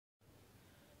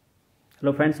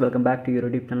Hello friends, welcome back to your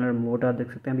YouTube channel. मोट आप देख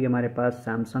सकते हैं अभी हमारे पास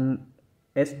सैमसंग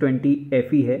S20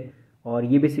 FE है और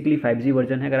ये बेसिकली 5G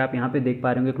वर्जन है। अगर आप यहाँ पे देख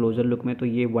पा रहे होंगे क्लोजर लुक में तो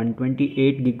ये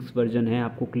 128 गिग्स वर्जन है,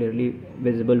 आपको क्लियरली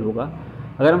विजिबल होगा।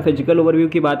 अगर हम फिजिकल ओवरव्यू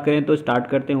की बात करें तो स्टार्ट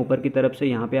करते हैं ऊपर की तरफ से।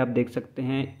 यहाँ पे आप देख सकते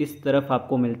हैं इस तरफ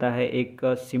आपको मिलता है एक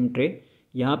सिम ट्रे।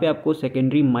 यहाँ पे आपको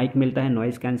सेकेंडरी माइक मिलता है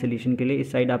नॉइज़ कैंसिलेशन के लिए।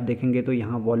 इस साइड आप देखेंगे तो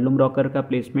यहाँ वॉल्यूम रॉकर का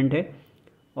प्लेसमेंट है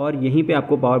और यहीं पे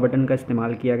आपको पावर बटन का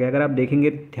इस्तेमाल किया गया। अगर आप देखेंगे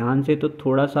ध्यान से तो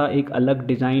थोड़ा सा एक अलग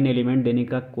डिज़ाइन एलिमेंट देने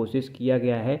का कोशिश किया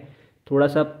गया है, थोड़ा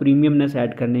सा प्रीमियमनेस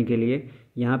ऐड करने के लिए।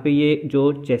 यहाँ पे ये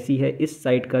जो चेसी है इस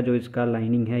साइड का जो इसका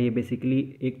लाइनिंग है ये बेसिकली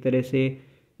एक तरह से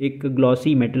एक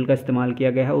ग्लॉसी मेटल का इस्तेमाल किया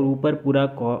गया है और ऊपर पूरा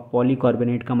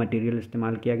पॉलीकार्बोनेट का मटेरियल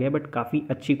इस्तेमाल किया गया है, बट काफ़ी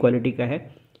अच्छी क्वालिटी का है।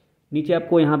 नीचे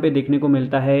आपको यहाँ पे देखने को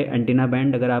मिलता है एंटीना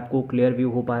बैंड। अगर आपको क्लियर व्यू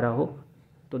हो पा रहा हो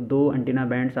तो 2 एंटीना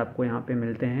बैंड्स आपको यहाँ पे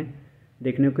मिलते हैं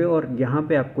देखने को, और यहाँ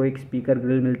पे आपको एक स्पीकर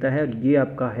ग्रिल मिलता है और ये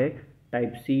आपका है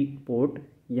टाइप सी पोर्ट।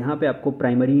 यहाँ पे आपको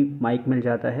प्राइमरी माइक मिल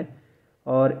जाता है।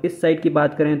 और इस साइड की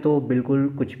बात करें तो बिल्कुल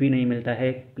कुछ भी नहीं मिलता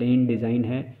है, प्लेन डिज़ाइन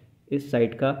है इस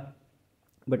साइड का।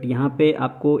 बट यहाँ पे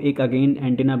आपको एक अगेन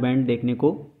एंटीना बैंड देखने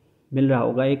को मिल रहा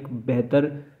होगा एक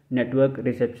बेहतर नेटवर्क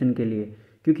रिसेप्शन के लिए,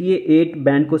 क्योंकि ये 8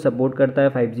 बैंड को सपोर्ट करता है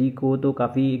 5G को, तो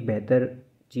काफ़ी एक बेहतर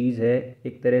चीज़ है।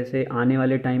 एक तरह से आने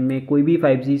वाले टाइम में कोई भी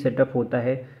 5G सेटअप होता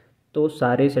है तो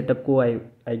सारे सेटअप को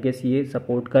आई गेस ये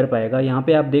सपोर्ट कर पाएगा। यहाँ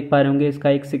पे आप देख पा रहे होंगे इसका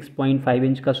एक 6.5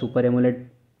 इंच का सुपर एमोलेड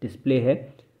डिस्प्ले है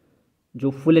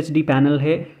जो फुल HD पैनल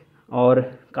है और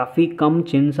काफ़ी कम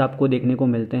चिन्स आपको देखने को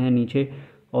मिलते हैं नीचे।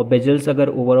 और बेजल्स अगर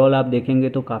ओवरऑल आप देखेंगे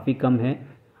तो काफ़ी कम है।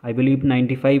 आई बिलीव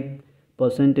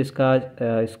 95% इसका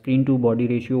स्क्रीन टू बॉडी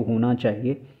रेशियो होना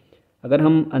चाहिए। अगर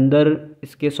हम अंदर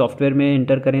इसके सॉफ्टवेयर में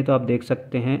इंटर करें तो आप देख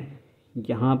सकते हैं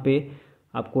यहाँ पे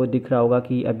आपको दिख रहा होगा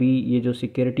कि अभी ये जो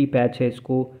सिक्योरिटी पैच है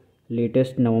इसको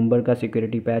लेटेस्ट नवंबर का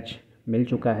सिक्योरिटी पैच मिल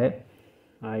चुका है।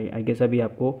 आई गेस अभी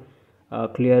आपको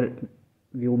क्लियर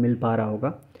व्यू मिल पा रहा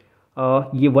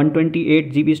होगा। ये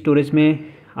 128 GB स्टोरेज में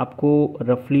आपको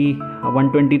रफली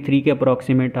 123 के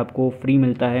अप्रॉक्सीमेट आपको फ्री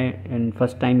मिलता है इन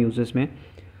फर्स्ट टाइम यूजेस में।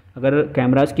 अगर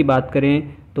कैमरास की बात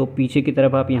करें तो पीछे की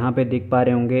तरफ आप यहाँ पे देख पा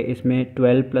रहे होंगे इसमें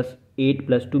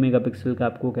 12+8+2 मेगापिक्सल का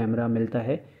आपको कैमरा मिलता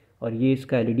है और ये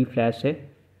इसका LED फ्लैश है।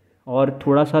 और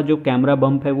थोड़ा सा जो कैमरा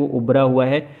बम्प है वो उभरा हुआ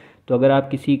है, तो अगर आप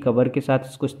किसी कवर के साथ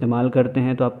इसको इस्तेमाल करते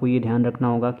हैं तो आपको ये ध्यान रखना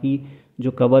होगा कि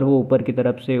जो कवर वो ऊपर की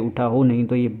तरफ से उठा हो, नहीं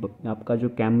तो ये आपका जो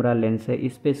कैमरा लेंस है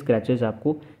इस पे स्क्रैचेस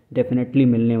आपको डेफिनेटली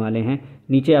मिलने वाले हैं।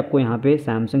 नीचे आपको यहाँ पे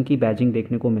सैमसंग की बैजिंग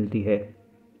देखने को मिलती है।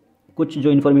 कुछ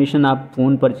जो इन्फॉर्मेशन आप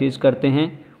फ़ोन परचेज़ करते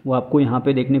हैं वो आपको यहाँ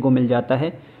पे देखने को मिल जाता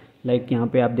है। लाइक यहाँ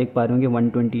पे आप देख पा रहे होंगे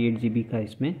 128 GB का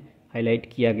इसमें हाईलाइट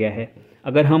किया गया है।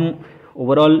 अगर हम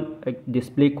ओवरऑल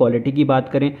डिस्प्ले क्वालिटी की बात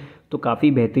करें तो काफ़ी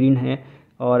बेहतरीन है।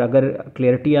 और अगर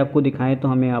क्लियरिटी आपको दिखाएं तो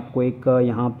हमें आपको एक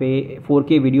यहाँ पे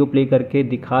 4K वीडियो प्ले करके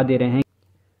दिखा दे रहे हैं।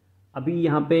 अभी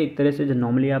यहाँ पे एक तरह से जो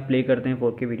नॉर्मली आप प्ले करते हैं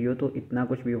 4K वीडियो तो इतना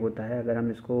कुछ भी होता है। अगर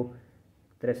हम इसको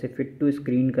तरह से फिट टू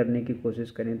स्क्रीन करने की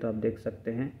कोशिश करें तो आप देख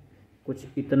सकते हैं कुछ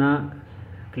इतना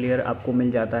क्लियर आपको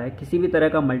मिल जाता है। किसी भी तरह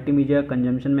का मल्टीमीडिया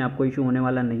कंजम्पशन में आपको इशू होने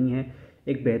वाला नहीं है।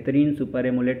 एक बेहतरीन सुपर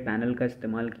एमोलेड पैनल का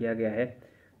इस्तेमाल किया गया है,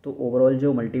 तो ओवरऑल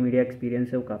जो मल्टीमीडिया एक्सपीरियंस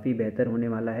है वो काफ़ी बेहतर होने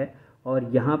वाला है। और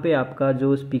यहाँ पे आपका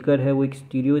जो स्पीकर है वो एक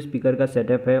स्टीरियो स्पीकर का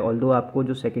सेटअप है। ऑल्दो आपको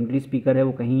जो सेकेंडरी स्पीकर है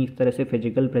वो कहीं इस तरह से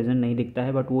फिजिकल प्रेजेंट नहीं दिखता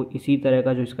है, बट वो इसी तरह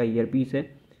का जो इसका ईयरपीस है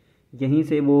यहीं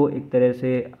से वो एक तरह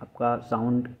से आपका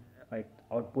साउंड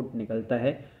आउटपुट निकलता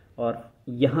है। और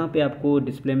यहाँ पे आपको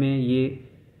डिस्प्ले में ये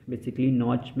बेसिकली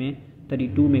नॉच में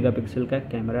 32 मेगापिक्सल का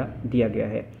कैमरा दिया गया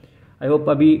है। आई होप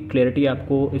अभी क्लैरिटी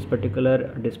आपको इस पर्टिकुलर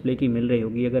डिस्प्ले की मिल रही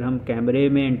होगी। अगर हम कैमरे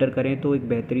में एंटर करें तो एक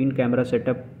बेहतरीन कैमरा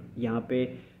सेटअप यहाँ पे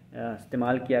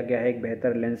इस्तेमाल किया गया है एक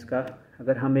बेहतर लेंस का।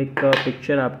 अगर हम एक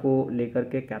पिक्चर आपको लेकर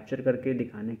के कैप्चर करके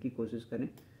दिखाने की कोशिश करें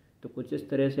तो कुछ इस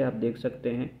तरह से आप देख सकते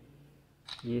हैं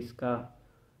ये इसका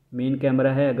मेन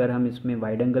कैमरा है। अगर हम इसमें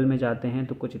वाइड एंगल में जाते हैं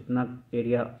तो कुछ इतना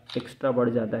एरिया एक्स्ट्रा बढ़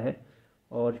जाता है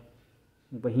और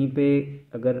वहीं पे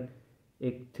अगर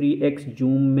एक 3x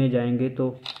जूम में जाएंगे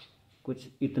तो कुछ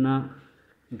इतना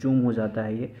जूम हो जाता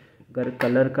है ये। अगर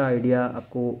कलर का आइडिया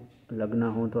आपको लगना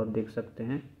हो तो आप देख सकते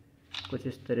हैं कुछ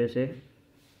इस तरह से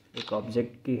एक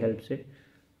ऑब्जेक्ट की हेल्प से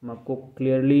हम आपको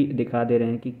क्लियरली दिखा दे रहे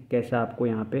हैं कि कैसा आपको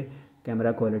यहाँ पे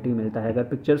कैमरा क्वालिटी मिलता है। अगर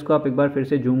पिक्चर्स को आप एक बार फिर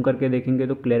से जूम करके देखेंगे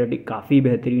तो क्लैरिटी काफ़ी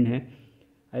बेहतरीन है।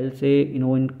 I will say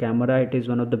in camera it is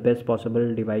one of the best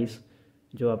possible device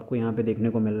जो आपको यहाँ पे देखने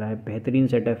को मिल रहा है। बेहतरीन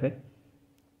सेटअप है।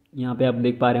 यहाँ पे आप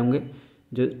देख पा रहे होंगे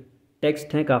जो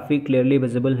टेक्स्ट हैं काफ़ी क्लियरली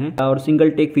विजिबल हैं और सिंगल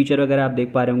टेक फीचर वगैरह आप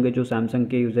देख पा रहे होंगे जो सैमसंग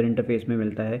के यूज़र इंटरफेस में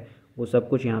मिलता है वो सब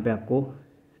कुछ यहाँ पे आपको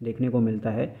देखने को मिलता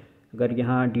है। अगर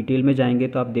यहाँ डिटेल में जाएंगे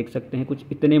तो आप देख सकते हैं कुछ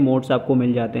इतने मोड्स आपको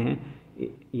मिल जाते हैं।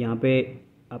 यहाँ पे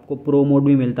आपको प्रो मोड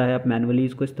भी मिलता है, आप मैनुअली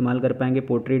इसको इस्तेमाल कर पाएंगे।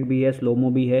 पोर्ट्रेट भी है, स्लोमो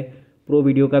भी है, प्रो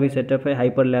वीडियो का भी सेटअप है,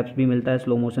 हाइपर लैप्स भी मिलता है,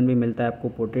 स्लो मोशन भी मिलता है, आपको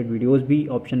पोर्ट्रेट वीडियोस भी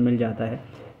ऑप्शन मिल जाता है।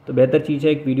 तो बेहतर चीज़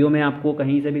है, एक वीडियो में आपको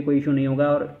कहीं से भी कोई इशू नहीं होगा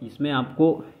और इसमें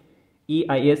आपको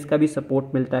EIS का भी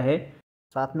सपोर्ट मिलता है।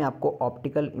 साथ में आपको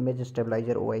ऑप्टिकल इमेज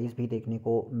स्टेबलाइजर OIS भी देखने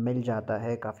को मिल जाता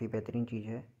है, काफ़ी बेहतरीन चीज़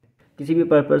है। किसी भी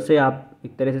पर्पज़ से आप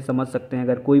एक तरह से समझ सकते हैं,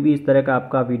 अगर कोई भी इस तरह का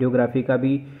आपका वीडियोग्राफी का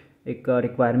भी एक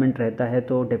रिक्वायरमेंट रहता है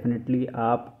तो डेफिनेटली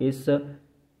आप इस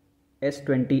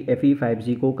S20 FE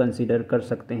 5G को कंसीडर कर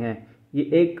सकते हैं। ये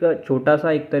एक छोटा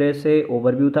सा एक तरह से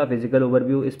ओवरव्यू था, फिजिकल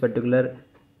ओवरव्यू इस पर्टिकुलर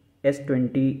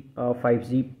S20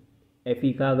 5G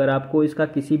FE का। अगर आपको इसका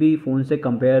किसी भी फ़ोन से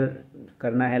कंपेयर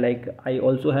करना है, like I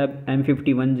also have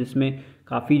M51 जिसमें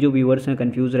काफ़ी जो व्यूअर्स हैं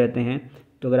कंफ्यूज रहते हैं,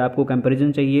 तो अगर आपको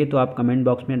कंपैरिजन चाहिए तो आप कमेंट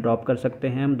बॉक्स में ड्रॉप कर सकते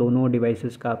हैं। हम दोनों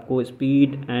डिवाइसेस का आपको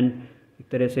स्पीड एंड एक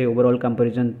तरह से ओवरऑल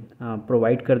कंपैरिजन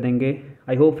प्रोवाइड कर देंगे।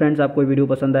 आई होप फ्रेंड्स आपको वीडियो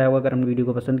पसंद आया होगा। अगर हमने वीडियो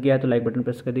को पसंद किया है तो लाइक बटन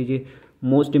प्रेस कर दीजिए।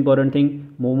 मोस्ट इंपॉर्टेंट थिंग,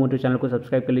 मोटो चैनल को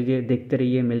सब्सक्राइब कर लीजिए। देखते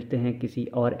रहिए, मिलते हैं किसी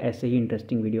और ऐसे ही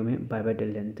इंटरेस्टिंग वीडियो में। Bye bye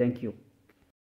till then, thank you.